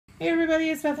Hey everybody,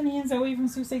 it's Bethany and Zoe from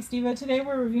Sweepstakes Diva. Today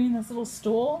we're reviewing this little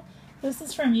stool. This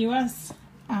is from US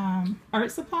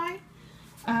Art Supply.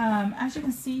 As you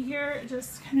can see here, it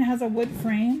just kind of has a wood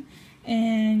frame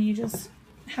and you just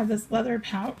have this leather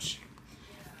pouch.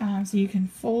 So you can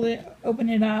fold it, open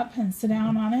it up and sit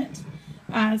down on it.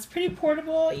 It's pretty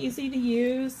portable, easy to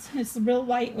use. It's real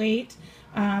lightweight.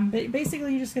 But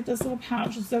basically you just get this little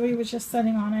pouch. Zoe was just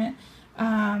sitting on it.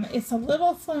 It's a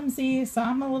little flimsy, so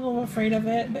I'm a little afraid of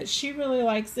it, but she really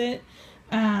likes it,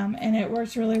 and it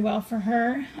works really well for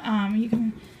her. You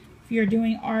can, if you're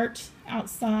doing art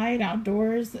outside,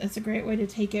 outdoors, it's a great way to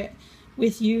take it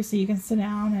with you, so you can sit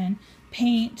down and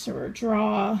paint or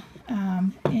draw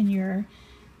in your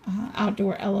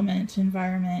outdoor element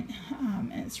environment.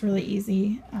 And it's really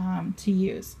easy to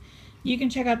use. You can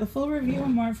check out the full review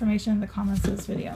and more information in the comments of this video.